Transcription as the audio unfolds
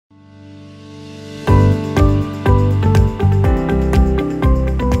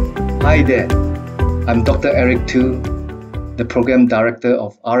Hi there, I'm Dr. Eric Tu, the Program Director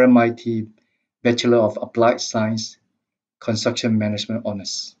of RMIT Bachelor of Applied Science Construction Management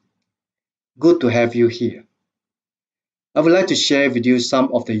Honours. Good to have you here. I would like to share with you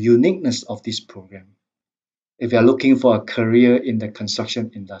some of the uniqueness of this program if you are looking for a career in the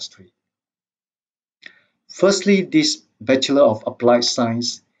construction industry. Firstly, this Bachelor of Applied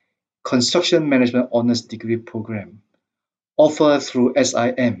Science Construction Management Honours degree program offered through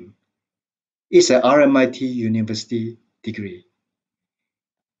SIM is a RMIT University degree.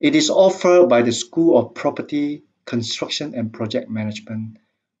 It is offered by the School of Property, Construction and Project Management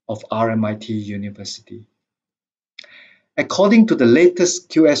of RMIT University. According to the latest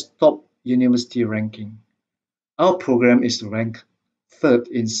QS Top University ranking, our program is ranked third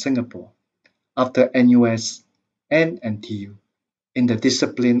in Singapore after NUS and NTU in the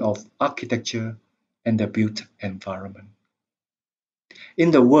discipline of architecture and the built environment.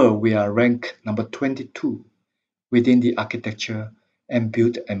 In the world, we are ranked number 22 within the architecture and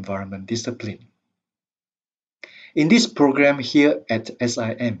built environment discipline. In this program here at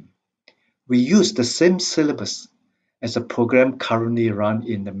SIM, we use the same syllabus as the program currently run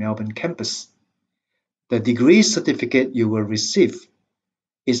in the Melbourne campus. The degree certificate you will receive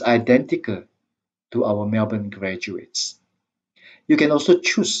is identical to our Melbourne graduates. You can also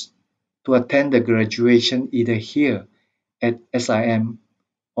choose to attend the graduation either here at SIM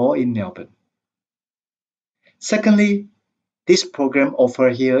or in Melbourne. Secondly, this program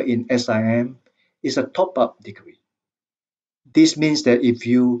offered here in SIM is a top-up degree. This means that if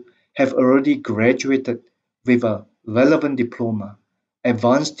you have already graduated with a relevant diploma,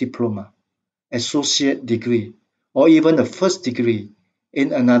 advanced diploma, associate degree, or even a first degree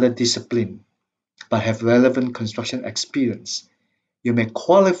in another discipline, but have relevant construction experience, you may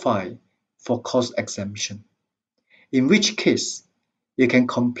qualify for course exemption. In which case, you can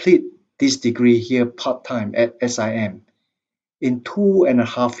complete this degree here part-time at SIM in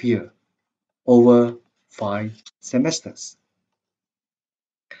 2.5 years over 5 semesters.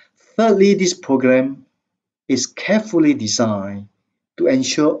 Thirdly, this program is carefully designed to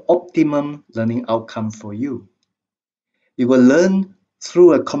ensure optimum learning outcome for you. You will learn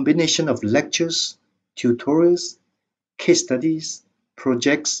through a combination of lectures, tutorials, case studies,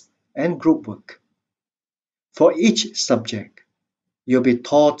 projects, and group work. For each subject, you'll be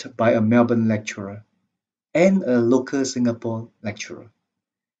taught by a Melbourne lecturer and a local Singapore lecturer.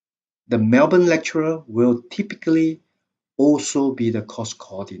 The Melbourne lecturer will typically also be the course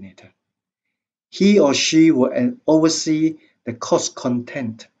coordinator. He or she will oversee the course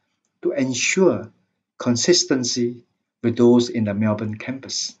content to ensure consistency with those in the Melbourne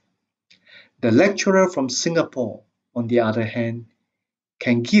campus. The lecturer from Singapore, on the other hand,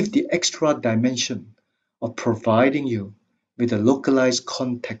 can give the extra dimension of providing you with a localized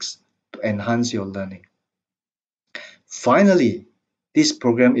context to enhance your learning. Finally, this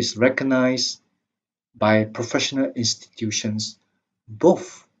program is recognized by professional institutions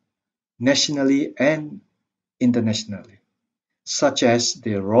both nationally and internationally, such as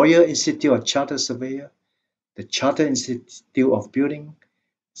the Royal Institute of Chartered Surveyor, the Chartered Institute of Building,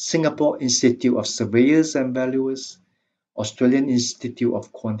 Singapore Institute of Surveyors and Valuers, Australian Institute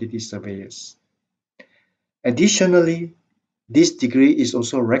of Quantity Surveyors. Additionally, this degree is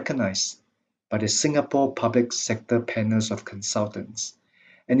also recognized by the Singapore Public Sector Panels of Consultants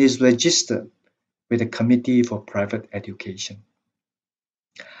and is registered with the Committee for Private Education.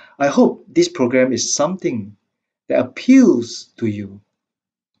 I hope this program is something that appeals to you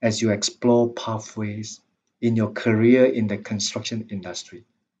as you explore pathways in your career in the construction industry.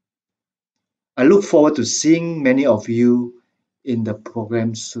 I look forward to seeing many of you in the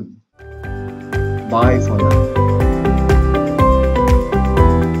program soon. Bye for now.